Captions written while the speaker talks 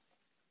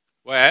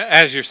Well,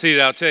 as you're seated,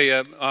 I'll tell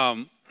you,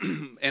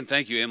 and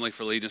thank you, Emily,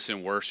 for leading us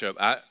in worship.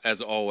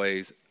 As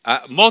always,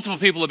 multiple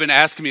people have been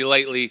asking me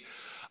lately,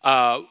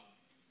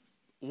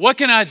 what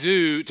can I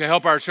do to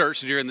help our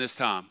church during this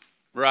time?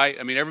 Right?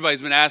 I mean,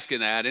 everybody's been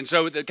asking that. And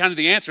so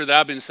the answer that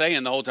I've been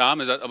saying the whole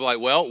time is I'm like,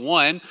 well,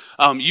 one,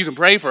 you can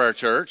pray for our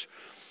church.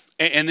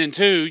 And then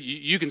two,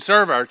 you can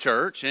serve our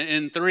church.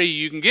 And three,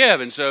 you can give.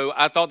 And so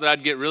I thought that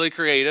I'd get really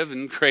creative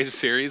and create a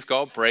series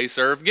called Pray,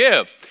 Serve,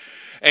 Give.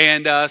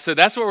 And so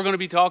that's what we're going to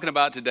be talking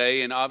about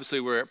today, and obviously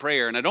we're at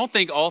prayer. And I don't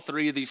think all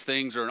three of these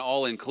things are an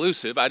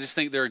all-inclusive. I just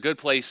think they're a good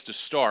place to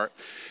start.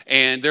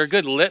 And they're a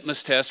good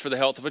litmus test for the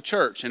health of a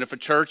church. And if a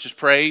church is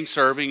praying,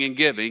 serving, and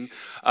giving,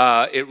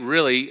 it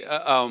really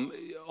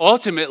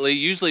ultimately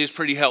usually is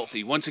pretty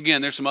healthy. Once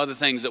again, there's some other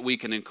things that we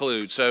can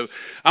include. So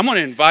I'm going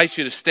to invite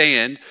you to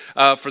stand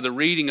for the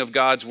reading of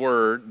God's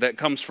Word that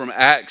comes from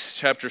Acts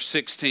chapter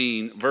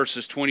 16,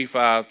 verses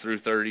 25 through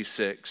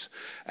 36.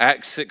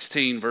 Acts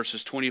 16,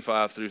 verses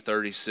 25 through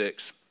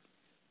 36.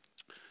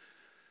 It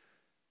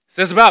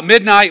says, about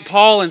midnight,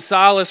 Paul and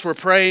Silas were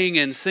praying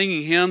and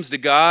singing hymns to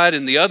God,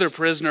 and the other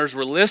prisoners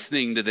were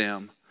listening to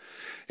them.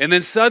 And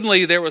then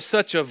suddenly there was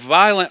such a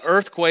violent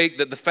earthquake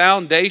that the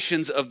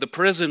foundations of the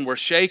prison were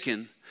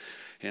shaken.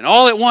 And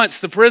all at once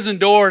the prison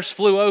doors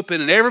flew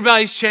open and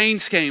everybody's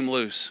chains came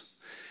loose.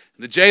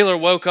 The jailer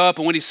woke up,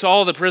 and when he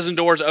saw the prison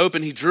doors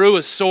open, he drew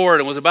his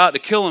sword and was about to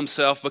kill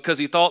himself because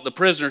he thought the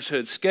prisoners had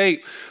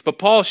escaped. But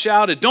Paul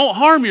shouted, "Don't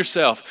harm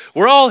yourself.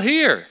 We're all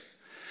here."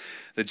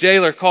 The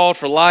jailer called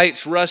for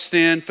lights, rushed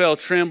in, fell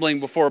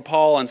trembling before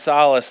Paul and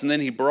Silas, and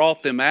then he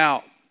brought them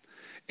out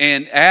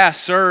and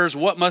asked, "Sirs,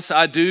 what must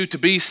I do to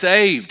be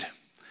saved?"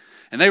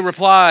 And they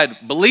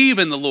replied, "Believe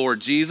in the Lord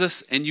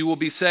Jesus, and you will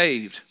be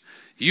saved,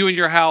 you and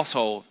your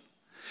household."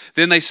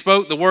 Then they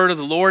spoke the word of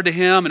the Lord to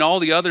him and all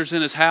the others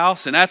in his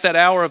house. And at that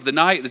hour of the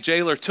night, the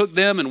jailer took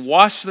them and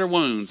washed their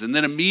wounds. And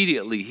then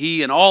immediately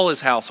he and all his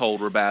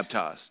household were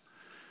baptized.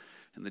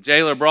 And the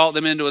jailer brought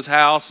them into his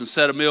house and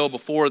set a meal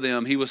before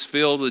them. He was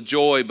filled with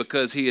joy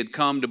because he had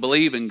come to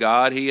believe in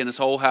God, he and his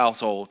whole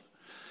household.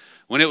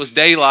 When it was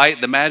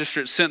daylight, the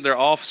magistrates sent their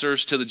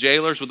officers to the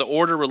jailers with the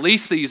order,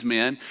 "Release these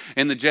men."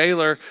 And the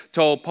jailer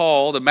told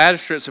Paul, "The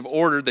magistrates have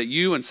ordered that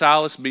you and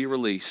Silas be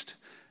released.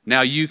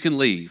 Now you can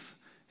leave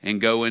and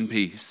go in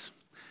peace."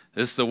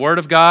 This is the word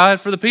of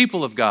God for the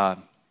people of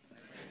God.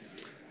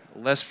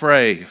 Let's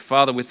pray.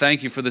 Father, we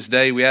thank you for this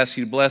day. We ask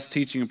you to bless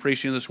teaching and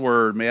preaching of this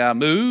word. May I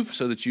move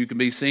so that you can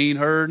be seen,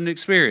 heard, and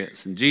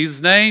experienced. In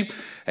Jesus' name,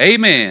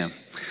 amen.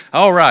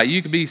 All right,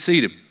 you can be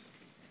seated.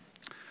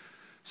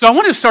 So I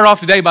want to start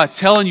off today by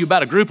telling you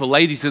about a group of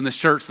ladies in this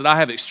church that I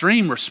have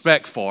extreme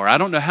respect for. I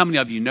don't know how many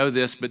of you know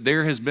this, but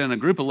there has been a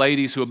group of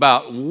ladies who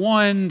about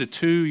 1 to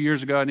 2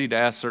 years ago, I need to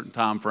ask a certain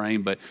time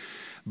frame, but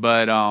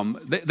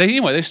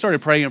they started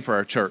praying for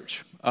our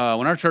church.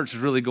 When our church is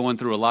really going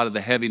through a lot of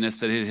the heaviness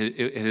that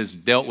it has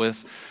dealt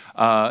with,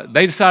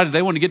 they decided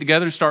they wanted to get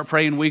together and start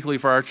praying weekly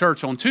for our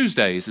church on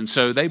Tuesdays. And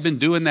so they've been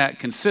doing that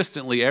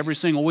consistently every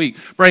single week,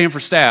 praying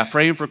for staff,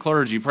 praying for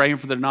clergy, praying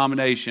for the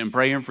denomination,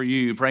 praying for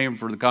you, praying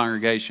for the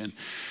congregation.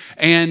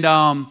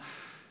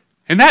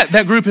 And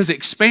that group has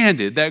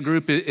expanded. That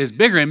group is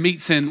bigger and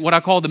meets in what I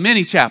call the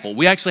mini chapel.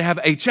 We actually have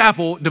a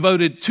chapel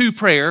devoted to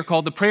prayer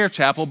called the prayer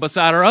chapel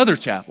beside our other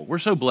chapel. We're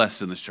so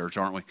blessed in this church,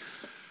 aren't we?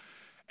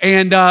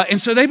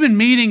 And so they've been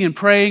meeting and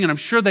praying, and I'm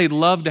sure they'd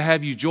love to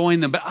have you join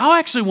them. But I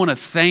actually want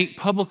to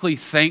publicly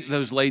thank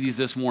those ladies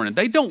this morning.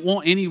 They don't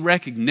want any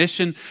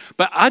recognition,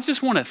 but I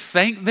just want to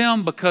thank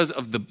them because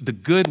of the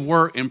good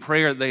work and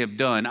prayer that they have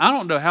done. I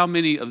don't know how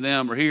many of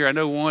them are here. I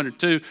know 1 or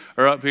 2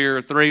 are up here,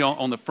 or 3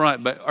 on the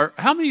front. But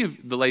how many of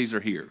the ladies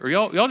are here? Or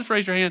y'all just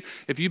raise your hand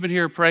if you've been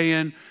here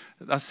praying.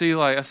 I see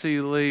Lee, I see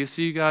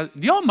you guys.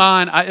 Do y'all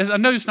mind? I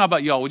know it's not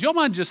about y'all. Would y'all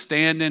mind just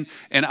standing?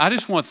 And I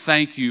just want to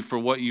thank you for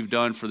what you've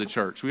done for the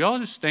church. We all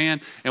just stand,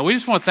 and we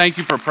just want to thank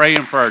you for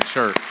praying for our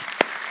church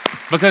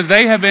because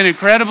they have been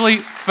incredibly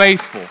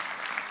faithful.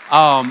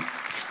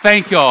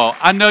 Thank y'all.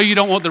 I know you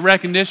don't want the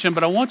recognition,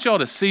 but I want y'all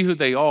to see who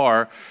they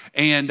are.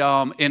 And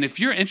if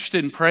you're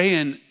interested in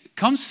praying,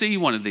 come see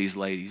one of these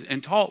ladies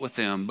and talk with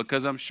them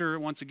because I'm sure,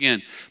 once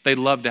again, they'd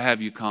love to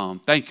have you come.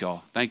 Thank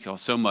y'all. Thank y'all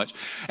so much.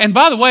 And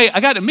by the way,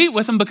 I got to meet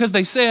with them because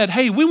they said,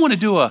 "Hey, we want to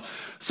do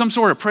some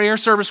sort of prayer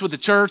service with the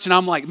church." And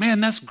I'm like, "Man,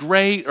 that's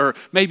great." Or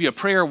maybe a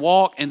prayer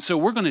walk. And so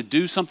we're going to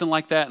do something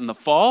like that in the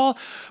fall.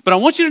 But I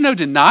want you to know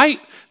tonight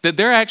that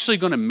they're actually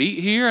going to meet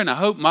here, and I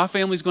hope my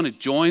family's going to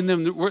join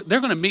them. They're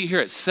going to meet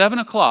here at 7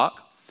 o'clock.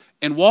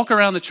 And walk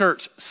around the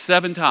church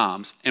 7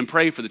 times and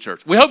pray for the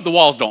church. We hope the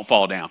walls don't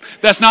fall down.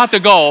 That's not the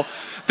goal.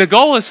 The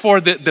goal is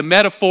for the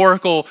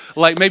metaphorical,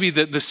 like maybe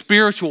the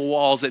spiritual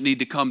walls that need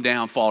to come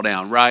down, fall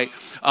down, right?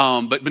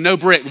 But no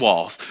brick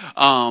walls.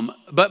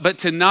 But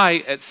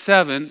tonight at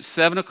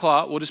 7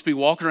 o'clock, we'll just be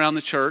walking around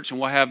the church and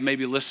we'll have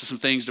maybe a list of some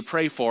things to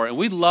pray for. And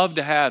we'd love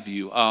to have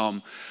you.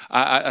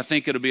 I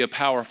think it'll be a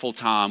powerful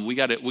time. We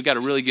got to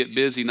really get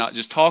busy, not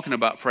just talking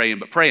about praying,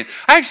 but praying.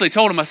 I actually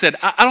told them, I said,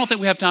 I don't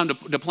think we have time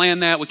to plan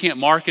that. We can't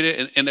market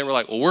it. And they were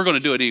like, well, we're going to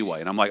do it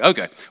anyway. And I'm like,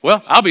 okay,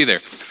 well, I'll be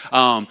there.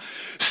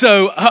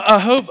 So I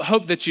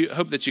hope that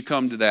you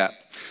come to that.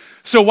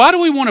 So why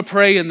do we want to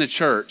pray in the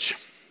church?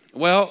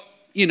 Well,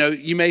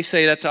 you may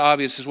say that's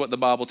obvious is what the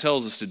Bible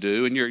tells us to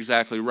do, and you're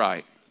exactly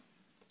right.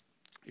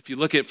 If you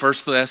look at 1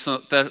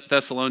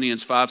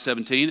 Thessalonians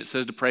 5:17, it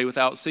says to pray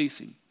without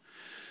ceasing.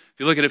 If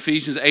you look at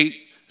Ephesians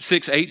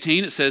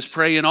 6:18, it says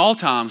pray in all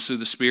times through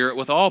the Spirit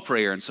with all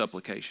prayer and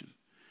supplication.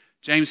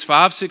 James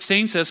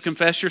 5:16 says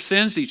confess your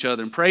sins to each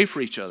other and pray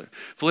for each other.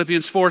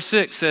 Philippians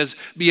 4:6 says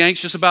be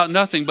anxious about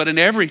nothing, but in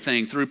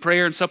everything through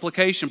prayer and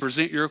supplication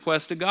present your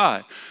request to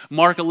God.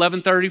 Mark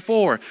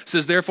 11:34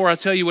 says therefore I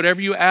tell you whatever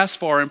you ask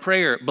for in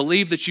prayer,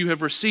 believe that you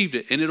have received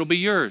it and it'll be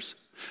yours.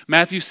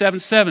 Matthew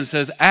 7:7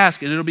 says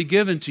ask and it'll be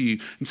given to you,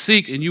 and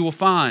seek and you will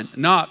find,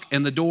 knock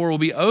and the door will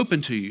be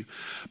open to you.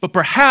 But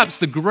perhaps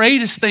the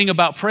greatest thing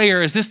about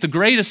prayer is this, the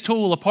greatest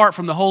tool apart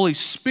from the Holy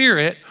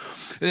Spirit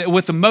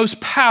with the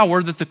most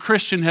power that the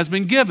Christian has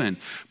been given.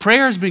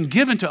 Prayer has been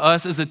given to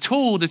us as a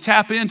tool to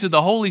tap into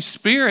the Holy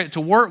Spirit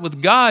to work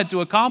with God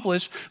to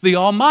accomplish the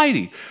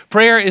Almighty.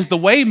 Prayer is the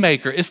way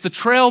maker. It's the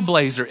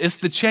trailblazer. It's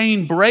the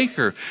chain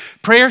breaker.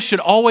 Prayer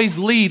should always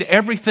lead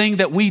everything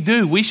that we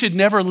do. We should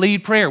never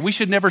lead prayer. We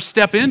should never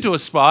step into a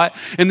spot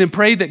and then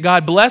pray that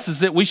God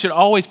blesses it. We should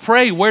always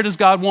pray, where does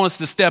God want us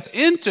to step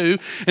into,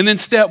 and then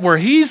step where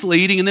He's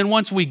leading. And then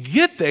once we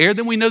get there,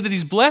 then we know that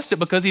He's blessed it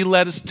because He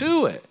led us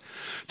to it.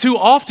 Too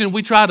often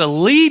we try to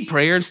lead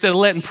prayer instead of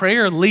letting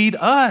prayer lead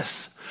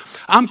us.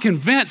 I'm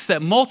convinced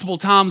that multiple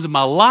times in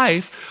my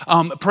life,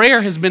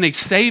 prayer has been a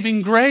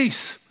saving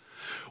grace.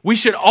 We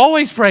should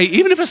always pray,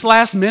 even if it's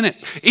last minute,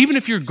 even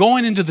if you're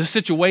going into the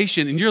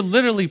situation and you're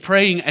literally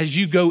praying as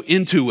you go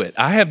into it.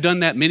 I have done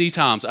that many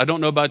times. I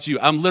don't know about you.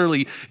 I'm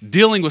literally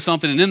dealing with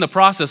something, and in the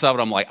process of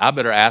it, I'm like, I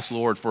better ask the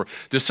Lord for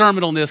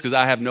discernment on this because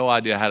I have no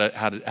idea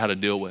how to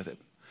deal with it.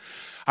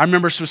 I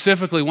remember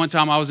specifically one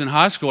time I was in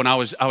high school and I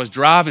was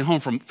driving home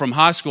from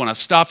high school and I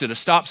stopped at a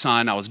stop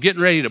sign. I was getting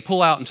ready to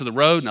pull out into the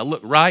road and I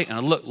looked right and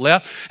I looked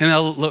left and I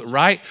looked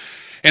right.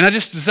 And I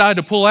just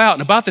decided to pull out.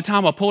 And about the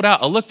time I pulled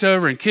out, I looked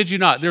over and kid you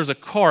not, there was a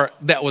car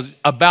that was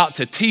about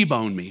to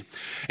T-bone me.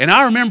 And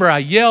I remember I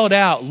yelled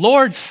out,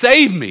 Lord,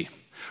 save me,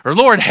 or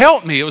Lord,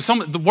 help me. It was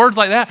the words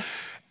like that.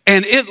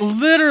 And it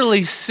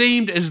literally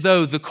seemed as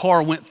though the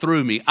car went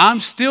through me. I'm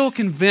still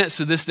convinced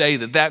to this day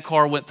that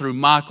car went through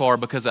my car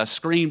because I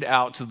screamed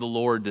out to the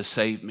Lord to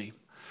save me.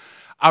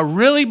 I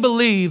really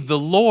believe the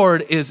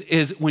Lord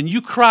is when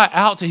you cry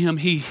out to Him,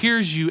 He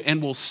hears you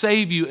and will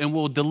save you and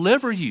will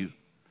deliver you.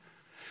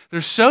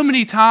 There's so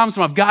many times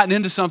when I've gotten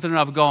into something and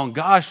I've gone,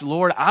 gosh,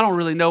 Lord, I don't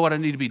really know what I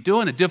need to be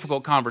doing, a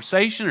difficult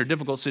conversation or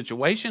difficult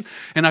situation.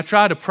 And I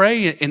try to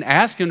pray and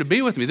ask Him to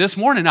be with me. This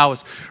morning I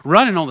was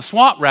running on the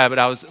Swamp Rabbit.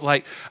 I was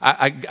like,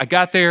 I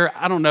got there,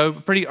 I don't know,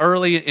 pretty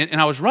early.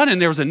 And I was running.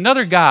 There was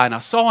another guy and I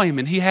saw him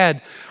and he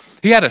had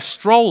a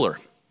stroller.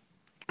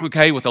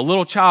 Okay, with a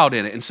little child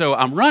in it. And so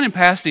I'm running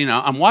past him,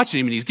 I'm watching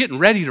him, and he's getting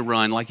ready to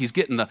run, like he's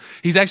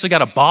actually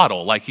got a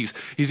bottle, like he's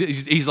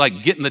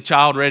like getting the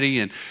child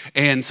ready.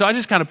 And so I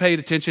just kind of paid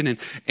attention,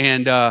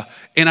 and I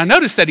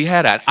noticed that he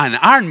had an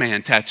Iron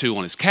Man tattoo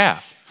on his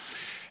calf.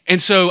 And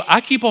so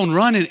I keep on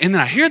running, and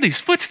then I hear these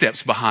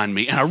footsteps behind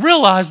me, and I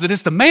realize that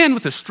it's the man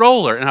with the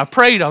stroller. And I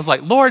prayed, I was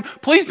like, Lord,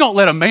 please don't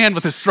let a man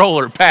with a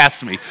stroller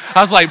pass me.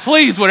 I was like,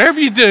 please, whatever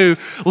you do,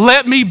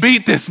 let me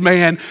beat this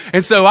man.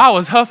 And so I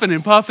was huffing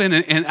and puffing,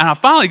 and I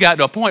finally got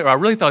to a point where I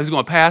really thought he was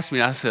going to pass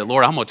me. I said,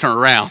 Lord, I'm going to turn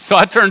around. So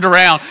I turned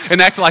around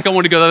and acted like I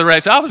wanted to go the other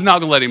direction. I was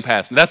not going to let him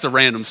pass me. That's a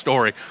random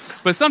story.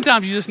 But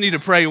sometimes you just need to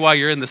pray while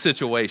you're in the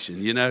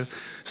situation,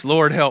 So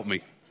Lord, help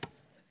me.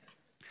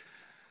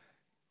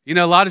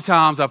 A lot of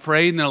times I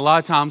prayed, and then a lot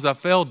of times I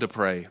failed to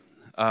pray.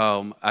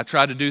 I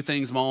tried to do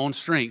things in my own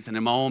strength and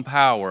in my own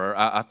power.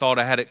 I thought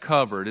I had it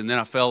covered, and then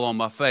I fell on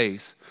my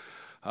face.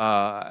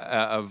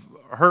 I've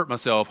hurt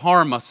myself,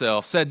 harmed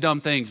myself, said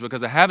dumb things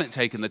because I haven't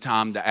taken the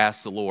time to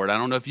ask the Lord. I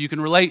don't know if you can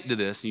relate to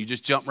this, and you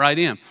just jump right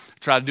in.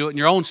 Try to do it in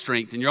your own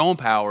strength, in your own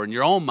power, in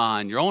your own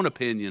mind, your own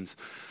opinions,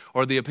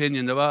 or the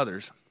opinion of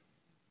others.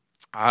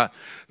 I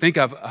think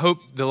I've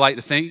hoped to like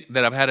to think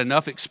that I've had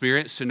enough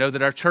experience to know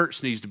that our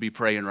church needs to be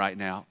praying right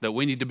now, that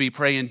we need to be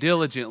praying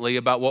diligently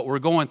about what we're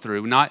going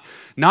through. Not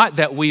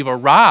that we've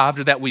arrived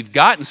or that we've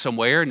gotten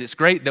somewhere, and it's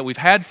great that we've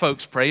had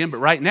folks praying, but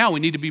right now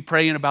we need to be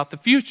praying about the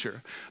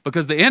future,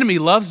 because the enemy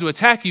loves to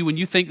attack you when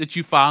you think that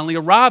you finally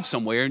arrived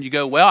somewhere and you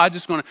go, well,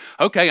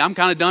 I'm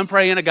kind of done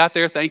praying. I got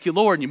there. Thank you,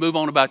 Lord. And you move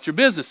on about your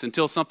business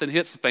until something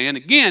hits the fan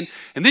again,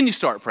 and then you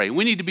start praying.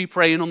 We need to be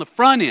praying on the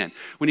front end.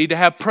 We need to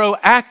have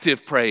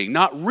proactive praying,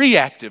 not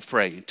reactive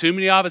praying. Too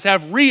many of us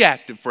have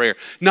reactive prayer,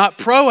 not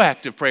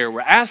proactive prayer. We're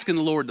asking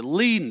the Lord to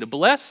lead and to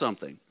bless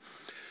something.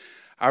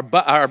 Our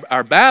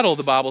battle,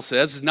 the Bible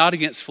says, is not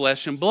against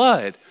flesh and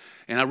blood.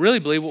 And I really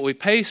believe what we've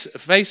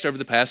faced over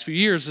the past few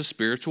years is a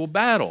spiritual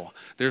battle.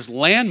 There's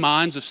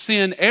landmines of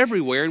sin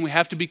everywhere, and we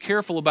have to be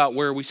careful about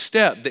where we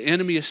step. The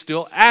enemy is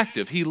still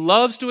active. He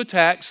loves to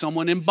attack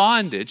someone in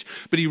bondage,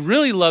 but he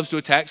really loves to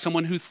attack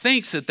someone who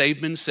thinks that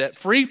they've been set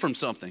free from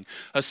something,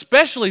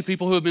 especially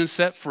people who have been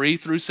set free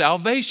through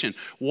salvation.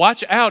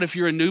 Watch out if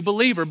you're a new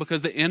believer,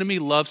 because the enemy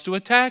loves to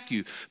attack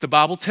you. The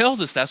Bible tells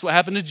us that's what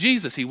happened to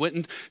Jesus. He went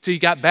until he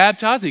got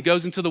baptized. He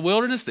goes into the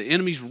wilderness. The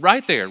enemy's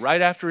right there,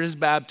 right after his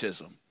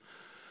baptism.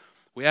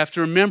 We have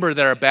to remember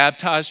that our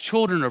baptized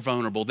children are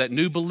vulnerable, that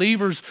new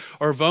believers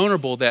are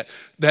vulnerable, that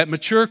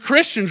mature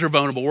Christians are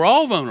vulnerable. We're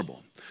all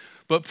vulnerable.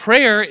 But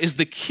prayer is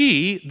the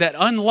key that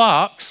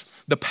unlocks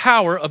the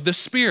power of the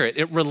Spirit.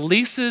 It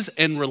releases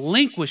and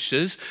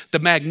relinquishes the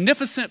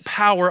magnificent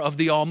power of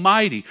the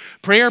Almighty.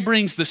 Prayer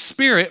brings the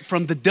Spirit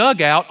from the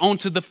dugout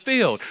onto the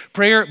field.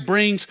 Prayer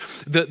brings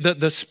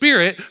the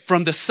Spirit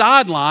from the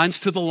sidelines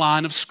to the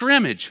line of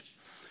scrimmage.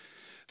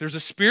 There's a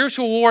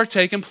spiritual war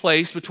taking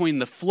place between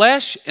the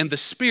flesh and the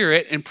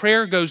spirit, and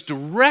prayer goes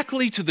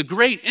directly to the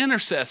great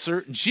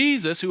intercessor,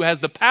 Jesus, who has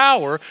the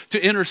power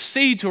to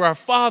intercede to our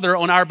Father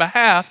on our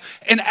behalf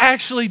and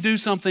actually do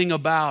something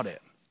about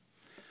it.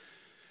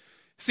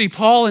 See,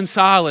 Paul and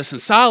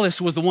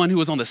Silas was the one who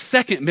was on the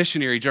second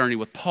missionary journey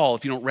with Paul,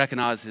 if you don't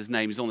recognize his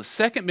name. He's on the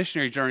second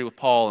missionary journey with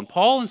Paul, and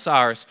Paul and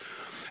Silas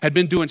had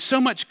been doing so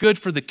much good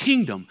for the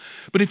kingdom.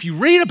 But if you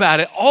read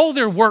about it, all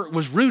their work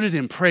was rooted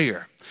in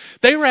prayer.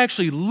 They were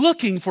actually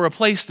looking for a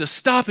place to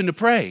stop and to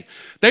pray.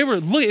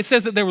 It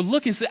says that they were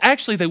looking,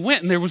 actually they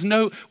went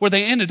and where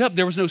they ended up,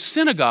 there was no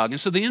synagogue. And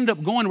so they ended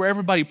up going where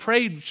everybody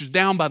prayed, which was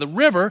down by the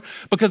river,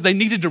 because they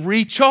needed to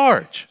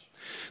recharge.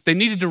 They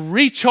needed to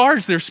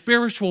recharge their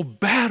spiritual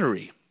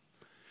battery.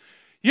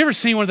 You ever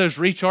seen one of those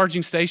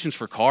recharging stations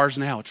for cars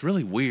now? It's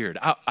really weird.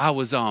 I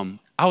was, out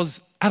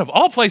of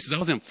all places, I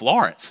was in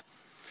Florence.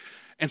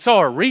 And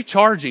saw a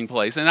recharging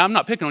place, and I'm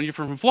not picking on you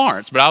from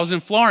Florence, but I was in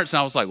Florence,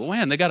 and I was like, well,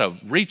 man, they got a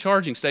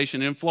recharging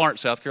station in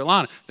Florence, South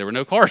Carolina. There were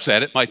no cars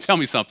at it. Might tell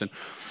me something.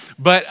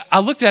 But I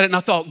looked at it, and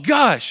I thought,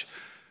 gosh,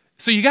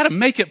 so you got to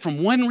make it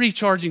from one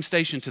recharging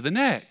station to the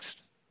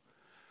next.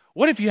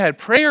 What if you had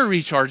prayer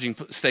recharging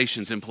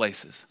stations in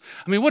places?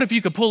 I mean, what if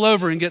you could pull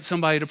over and get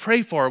somebody to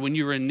pray for when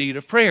you were in need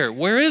of prayer?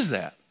 Where is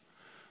that?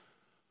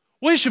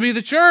 Well, it should be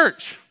the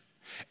church.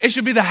 It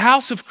should be the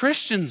house of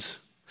Christians.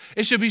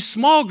 It should be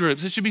small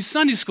groups. It should be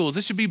Sunday schools.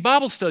 It should be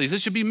Bible studies.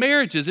 It should be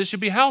marriages. It should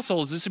be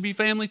households. It should be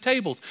family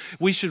tables.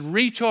 We should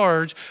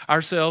recharge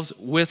ourselves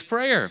with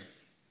prayer.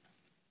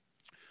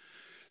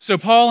 So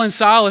Paul and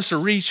Silas are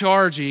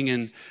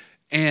recharging,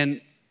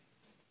 and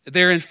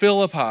they're in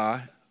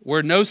Philippi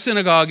where no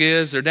synagogue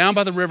is. They're down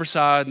by the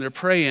riverside, and they're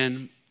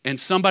praying, and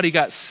somebody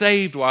got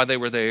saved while they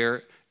were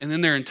there, and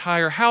then their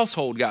entire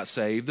household got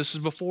saved. This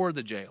is before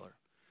the jailer,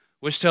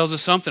 which tells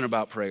us something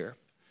about prayer.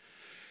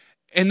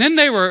 And then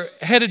they were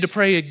headed to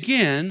pray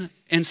again,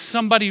 and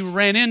somebody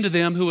ran into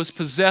them who was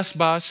possessed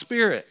by a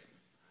spirit.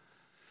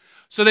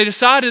 So they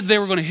decided they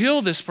were going to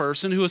heal this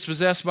person who was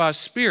possessed by a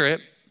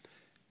spirit,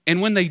 and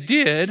when they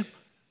did,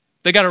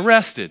 they got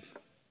arrested.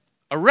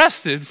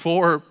 Arrested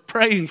for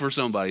praying for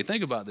somebody.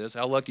 Think about this,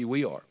 how lucky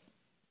we are.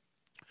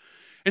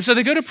 And so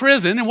they go to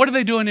prison, and what are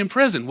they doing in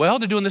prison? Well,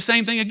 they're doing the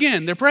same thing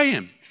again. They're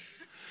praying.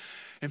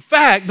 In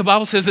fact, the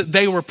Bible says that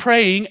they were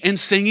praying and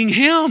singing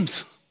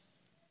hymns.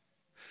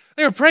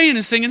 They were praying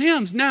and singing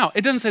hymns. Now,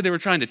 it doesn't say they were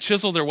trying to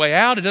chisel their way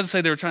out. It doesn't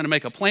say they were trying to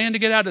make a plan to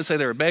get out. It doesn't say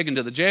they were begging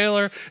to the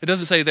jailer. It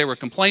doesn't say they were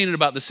complaining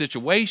about the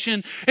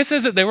situation. It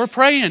says that they were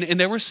praying and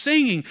they were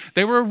singing.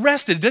 They were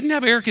arrested. It didn't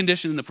have air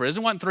conditioning in the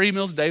prison. It wasn't 3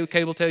 meals a day with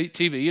cable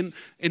TV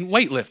and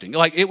weightlifting.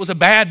 Like, it was a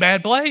bad,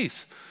 bad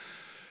place.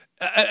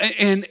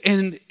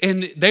 And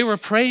they were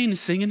praying and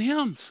singing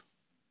hymns.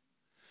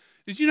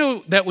 Did you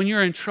know that when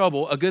you're in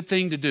trouble, a good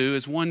thing to do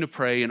is, one, to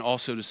pray and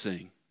also to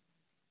sing?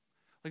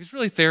 Like, it's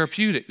really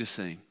therapeutic to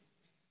sing.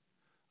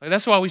 Like,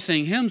 that's why we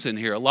sing hymns in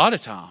here a lot of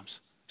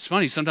times. It's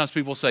funny, sometimes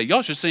people say,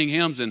 y'all should sing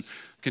hymns in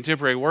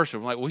contemporary worship.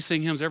 I'm like, we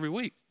sing hymns every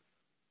week.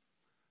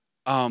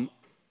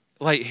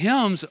 Like,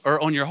 hymns are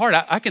on your heart.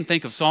 I can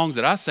think of songs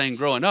that I sang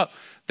growing up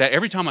that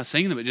every time I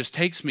sing them, it just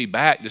takes me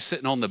back to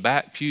sitting on the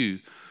back pew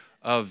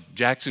of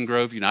Jackson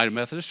Grove United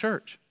Methodist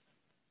Church.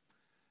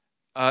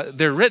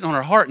 They're written on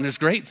our heart, and there's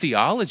great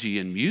theology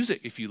in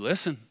music if you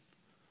listen.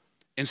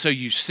 And so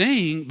you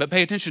sing, but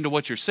pay attention to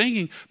what you're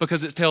singing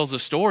because it tells a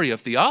story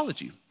of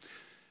theology.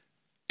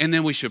 And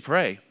then we should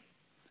pray.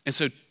 And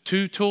so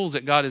 2 tools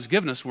that God has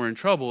given us when we're in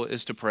trouble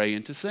is to pray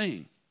and to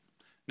sing.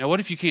 Now, what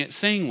if you can't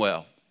sing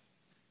well?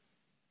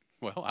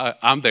 Well,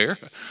 I'm there.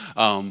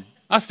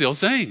 I still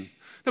sing.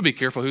 Now, be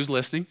careful who's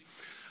listening.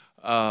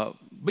 But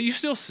you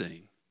still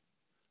sing.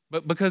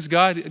 But because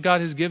God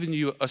has given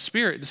you a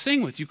spirit to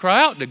sing with, you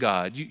cry out to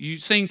God. You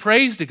sing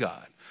praise to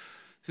God.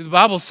 See, the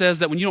Bible says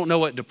that when you don't know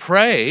what to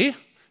pray,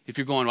 if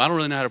you're going, well, I don't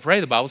really know how to pray,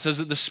 the Bible says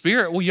that the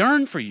Spirit will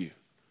yearn for you.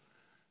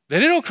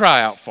 that it'll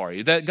cry out for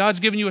you, that God's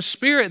given you a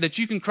spirit that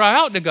you can cry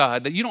out to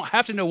God, that you don't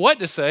have to know what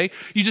to say.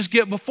 You just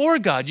get before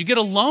God. You get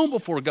alone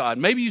before God.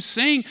 Maybe you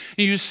sing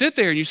and you just sit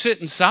there and you sit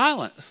in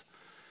silence.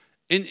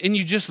 And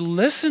you just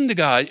listen to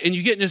God and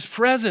you get in his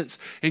presence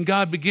and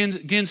God can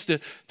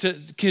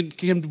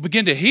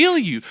begin to heal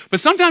you. But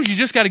sometimes you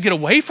just got to get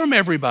away from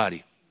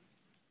everybody.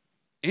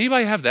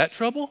 Anybody have that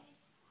trouble?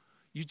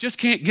 You just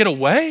can't get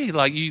away.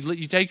 Like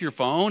you take your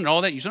phone and all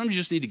that. Sometimes you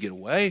just need to get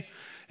away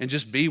and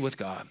just be with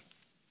God.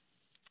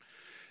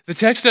 The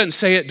text doesn't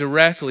say it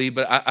directly,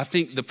 but I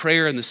think the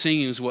prayer and the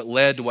singing is what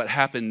led to what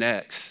happened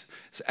next.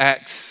 It's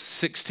Acts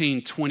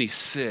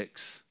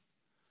 16:26.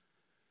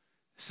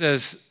 It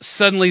says,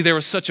 suddenly there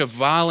was such a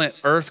violent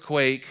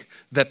earthquake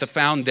that the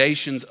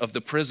foundations of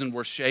the prison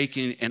were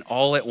shaking, and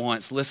all at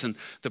once, listen,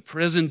 the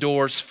prison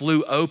doors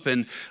flew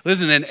open.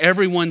 Listen, and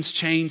everyone's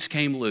chains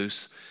came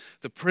loose.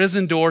 The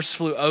prison doors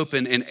flew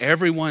open and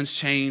everyone's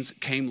chains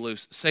came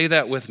loose. Say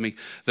that with me.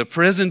 The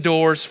prison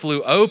doors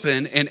flew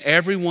open and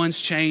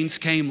everyone's chains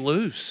came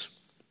loose.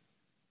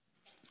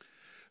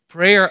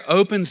 Prayer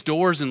opens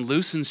doors and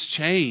loosens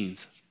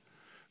chains.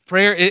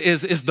 Prayer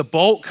is the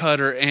bolt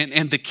cutter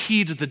and the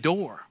key to the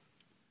door.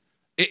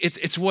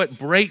 It's what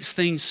breaks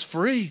things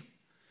free.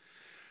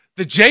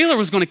 The jailer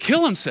was going to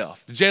kill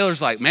himself. The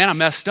jailer's like, man, I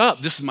messed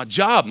up. This is my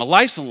job. My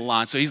life's on the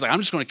line. So he's like,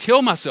 I'm just going to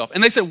kill myself.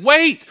 And they said,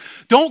 wait,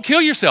 don't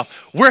kill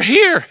yourself. We're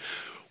here.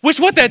 Which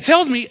what that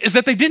tells me is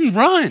that they didn't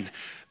run.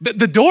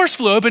 The doors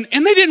flew open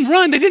and they didn't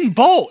run. They didn't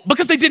bolt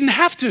because they didn't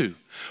have to.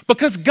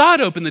 Because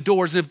God opened the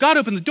doors. And if God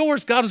opened the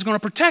doors, God was going to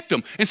protect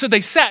them. And so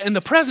they sat in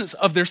the presence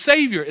of their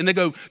Savior. And they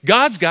go,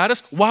 God's got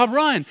us. Why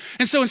run?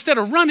 And so instead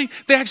of running,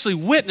 they actually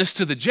witnessed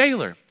to the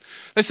jailer.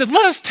 They said,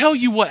 let us tell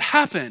you what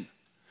happened.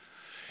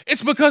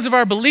 It's because of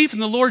our belief in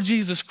the Lord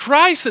Jesus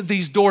Christ that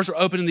these doors were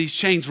open and these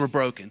chains were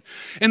broken.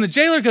 And the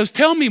jailer goes,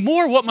 tell me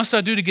more. What must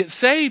I do to get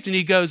saved? And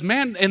he goes,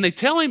 man, and they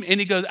tell him, and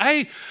he goes,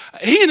 hey,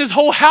 he and his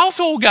whole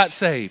household got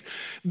saved.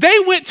 They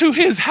went to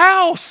his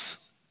house.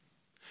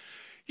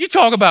 You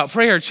talk about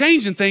prayer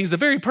changing things. The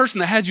very person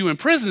that had you in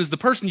prison is the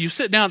person you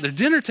sit down at the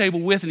dinner table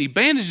with, and he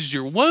bandages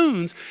your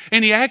wounds,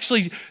 and he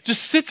actually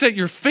just sits at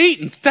your feet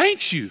and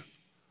thanks you.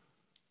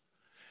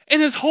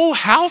 And his whole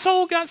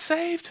household got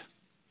saved?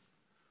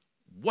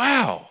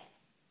 Wow.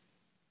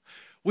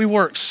 We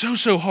work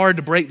so hard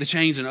to break the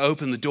chains and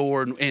open the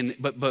door,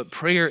 but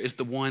prayer is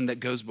the one that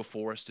goes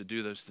before us to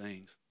do those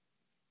things.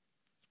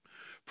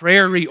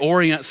 Prayer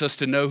reorients us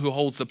to know who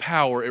holds the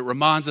power. It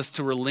reminds us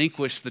to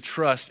relinquish the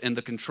trust and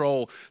the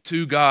control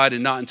to God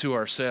and not into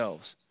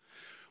ourselves.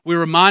 We're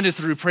reminded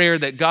through prayer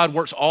that God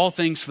works all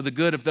things for the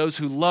good of those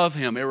who love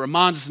him. It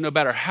reminds us no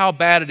matter how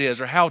bad it is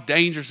or how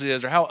dangerous it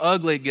is or how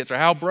ugly it gets or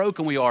how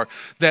broken we are,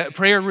 that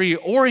prayer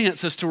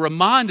reorients us to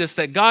remind us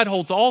that God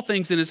holds all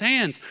things in his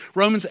hands.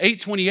 Romans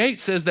 8:28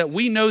 says that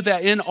we know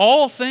that in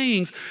all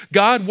things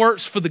God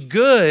works for the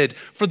good,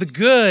 for the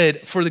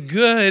good, for the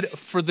good,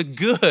 for the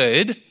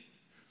good.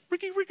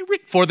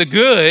 For the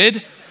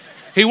good.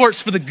 He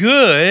works for the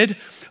good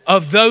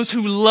of those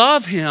who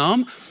love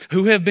him,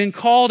 who have been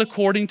called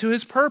according to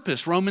his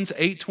purpose. Romans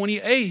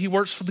 8:28, he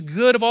works for the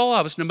good of all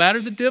of us, no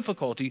matter the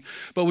difficulty,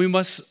 but we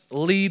must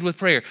lead with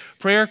prayer.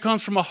 Prayer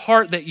comes from a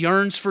heart that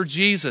yearns for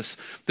Jesus.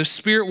 The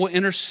Spirit will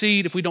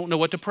intercede if we don't know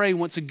what to pray.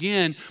 Once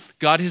again,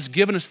 God has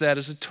given us that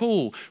as a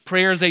tool.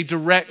 Prayer is a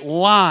direct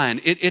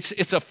line.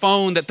 It's a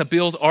phone that the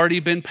bill's already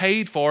been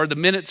paid for. The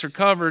minutes are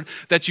covered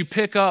that you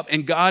pick up,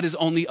 and God is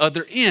on the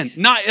other end.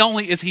 Not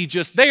only is he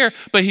just there,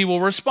 but he will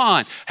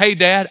respond. Hey,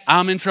 Dad,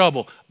 I'm in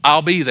trouble.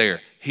 I'll be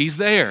there. He's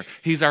there.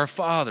 He's our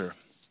Father.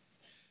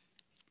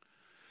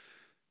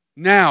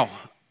 Now,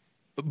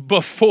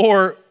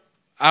 before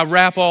I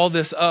wrap all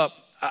this up,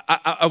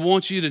 I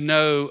want you to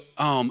know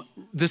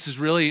this is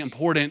really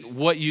important,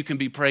 what you can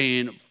be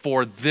praying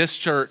for this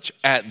church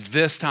at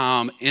this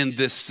time in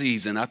this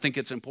season. I think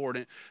it's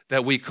important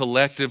that we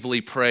collectively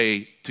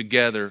pray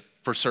together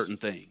for certain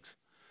things.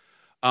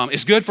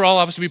 It's good for all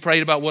of us to be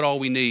praying about what all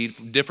we need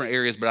from different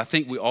areas, but I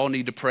think we all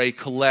need to pray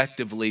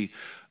collectively.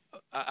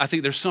 I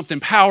think there's something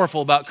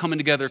powerful about coming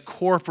together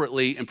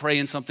corporately and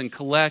praying something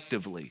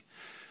collectively.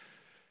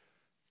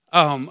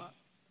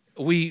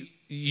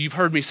 You've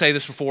heard me say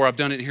this before. I've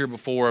done it here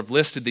before. I've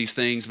listed these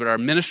things, but our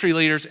ministry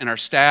leaders and our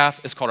staff,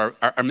 it's called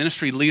our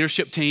ministry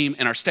leadership team,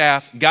 and our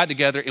staff got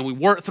together and we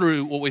worked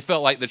through what we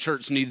felt like the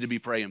church needed to be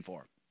praying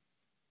for.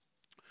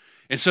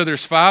 And so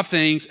there's 5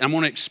 things. And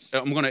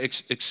I'm going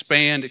to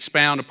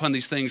expound upon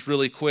these things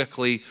really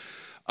quickly.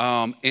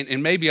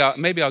 And maybe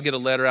I'll get a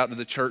letter out to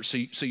the church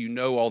so you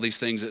know all these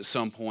things at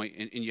some point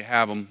and you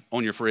have them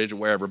on your fridge or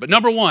wherever. But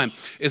number 1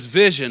 is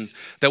vision,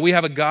 that we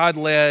have a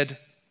God-led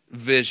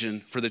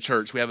vision for the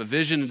church. We have a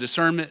vision and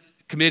discernment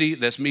committee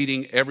that's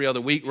meeting every other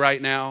week right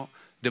now,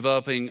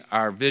 developing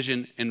our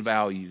vision and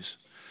values.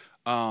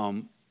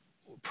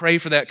 Pray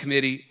for that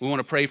committee. We want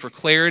to pray for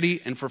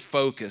clarity and for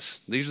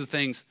focus. These are the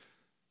things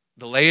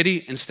the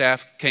laity and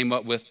staff came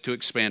up with to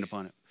expand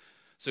upon it.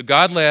 So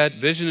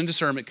God-led, vision and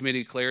discernment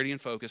committee, clarity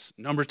and focus.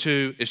 Number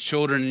 2 is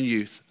children and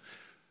youth.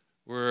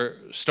 We're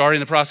starting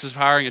the process of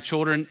hiring a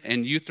children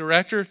and youth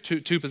director,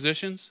 two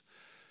positions.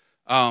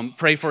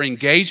 Pray for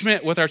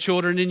engagement with our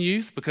children and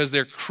youth because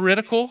they're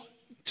critical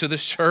to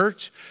this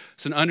church.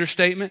 It's an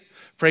understatement.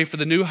 Pray for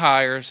the new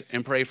hires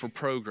and pray for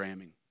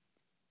programming.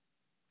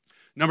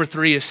 Number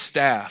 3 is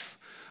staff.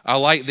 I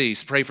like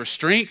these. Pray for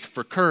strength,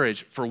 for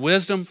courage, for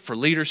wisdom, for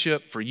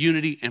leadership, for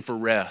unity, and for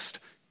rest.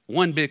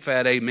 One big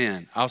fat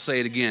amen. I'll say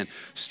it again.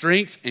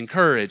 Strength and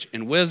courage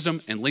and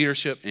wisdom and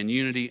leadership and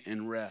unity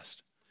and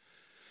rest.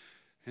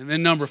 And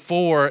then number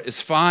 4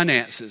 is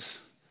finances.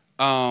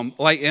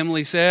 Like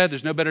Emily said,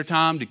 there's no better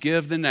time to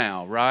give than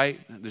now, right?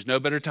 There's no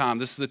better time.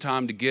 This is the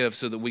time to give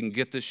so that we can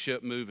get this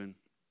ship moving.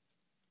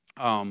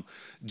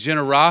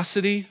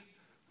 Generosity.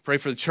 Pray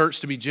for the church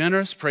to be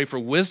generous. Pray for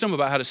wisdom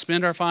about how to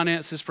spend our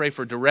finances. Pray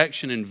for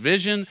direction and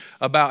vision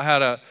about how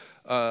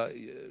to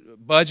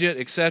budget,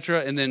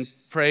 etc. And then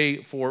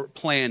pray for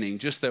planning,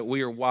 just that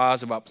we are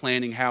wise about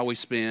planning how we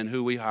spend,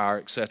 who we hire,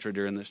 etc.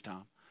 during this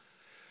time.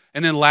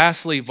 And then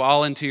lastly,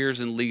 volunteers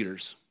and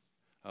leaders.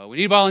 We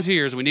need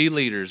volunteers. We need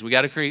leaders. We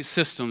got to create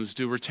systems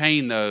to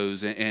retain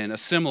those and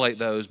assimilate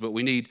those, but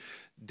we need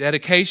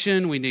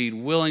dedication, we need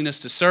willingness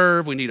to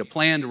serve, we need a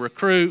plan to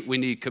recruit, we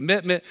need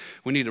commitment,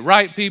 we need the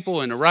right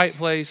people in the right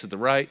place at the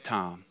right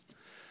time.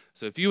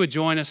 So if you would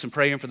join us in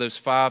praying for those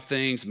 5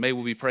 things, maybe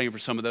we'll be praying for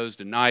some of those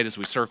tonight as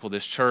we circle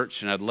this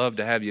church, and I'd love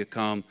to have you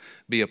come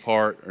be a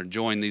part or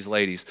join these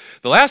ladies.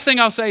 The last thing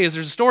I'll say is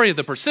there's a story of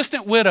the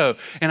persistent widow,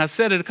 and I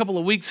said it a couple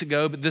of weeks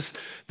ago, but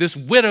this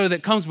widow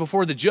that comes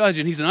before the judge,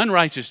 and he's an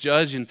unrighteous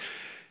judge, and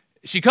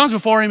she comes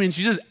before him and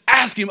she just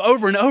asks him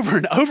over and over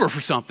and over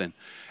for something.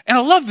 And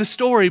I love the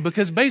story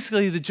because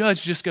basically the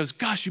judge just goes,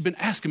 gosh, you've been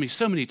asking me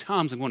so many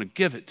times, I'm going to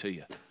give it to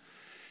you.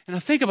 And I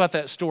think about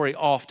that story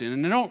often,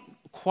 and I don't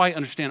quite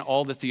understand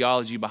all the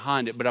theology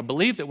behind it, but I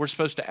believe that we're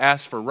supposed to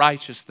ask for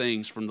righteous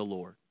things from the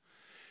Lord.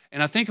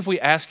 And I think if we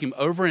ask him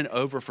over and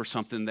over for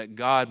something, that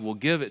God will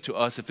give it to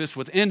us if it's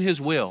within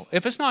his will.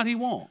 If it's not, he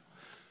won't.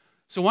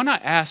 So why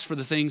not ask for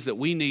the things that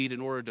we need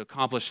in order to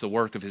accomplish the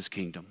work of his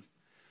kingdom?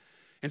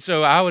 And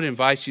so I would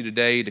invite you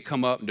today to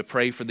come up and to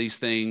pray for these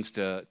things,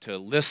 to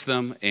list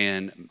them,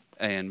 and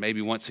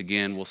maybe once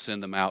again we'll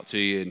send them out to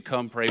you. And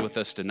come pray with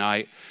us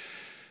tonight,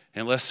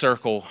 and let's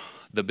circle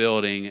the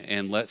building,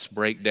 and let's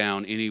break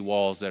down any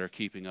walls that are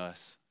keeping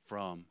us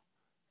from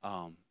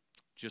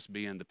just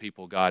being the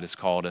people God has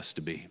called us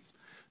to be.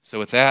 So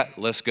with that,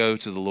 let's go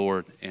to the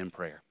Lord in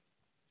prayer.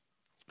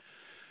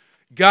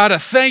 God, I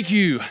thank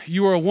you.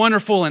 You are a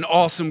wonderful and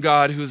awesome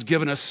God who has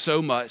given us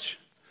so much.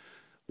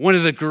 One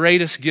of the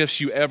greatest gifts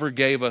you ever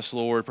gave us,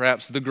 Lord,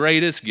 perhaps the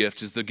greatest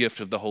gift, is the gift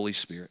of the Holy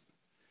Spirit.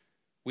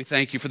 We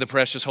thank you for the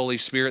precious Holy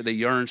Spirit that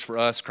yearns for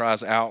us,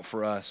 cries out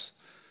for us.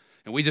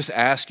 And we just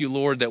ask you,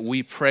 Lord, that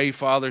we pray,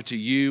 Father, to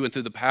you and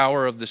through the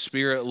power of the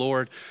Spirit,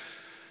 Lord,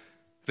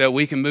 that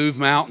we can move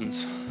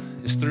mountains.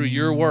 It's through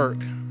your work.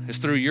 It's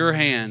through your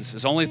hands.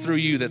 It's only through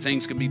you that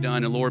things can be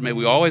done. And Lord, may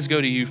we always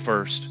go to you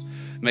first.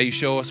 May you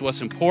show us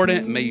what's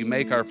important. May you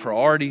make our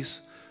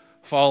priorities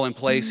fall in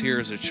place here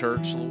as a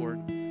church,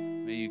 Lord.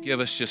 May you give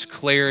us just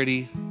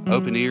clarity,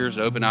 open ears,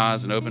 open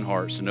eyes, and open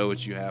hearts to know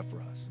what you have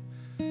for us.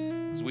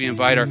 As we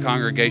invite our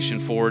congregation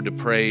forward to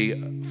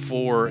pray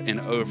for and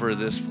over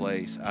this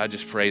place, I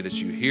just pray that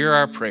you hear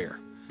our prayer.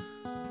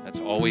 That's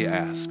all we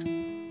ask.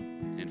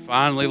 And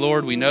finally,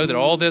 Lord, we know that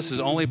all this is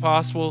only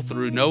possible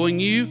through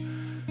knowing you,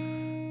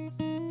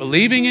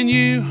 believing in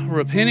you,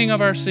 repenting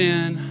of our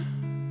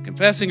sin,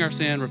 confessing our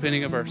sin,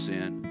 repenting of our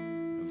sin,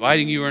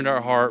 inviting you into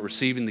our heart,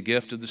 receiving the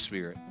gift of the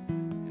Spirit,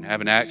 and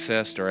having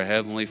access to our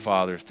Heavenly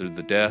Father through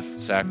the death,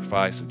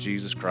 sacrifice of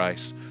Jesus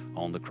Christ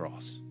on the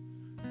cross.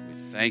 We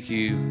thank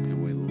you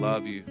and we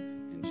love you.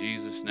 In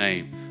Jesus'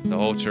 name, the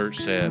whole church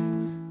said,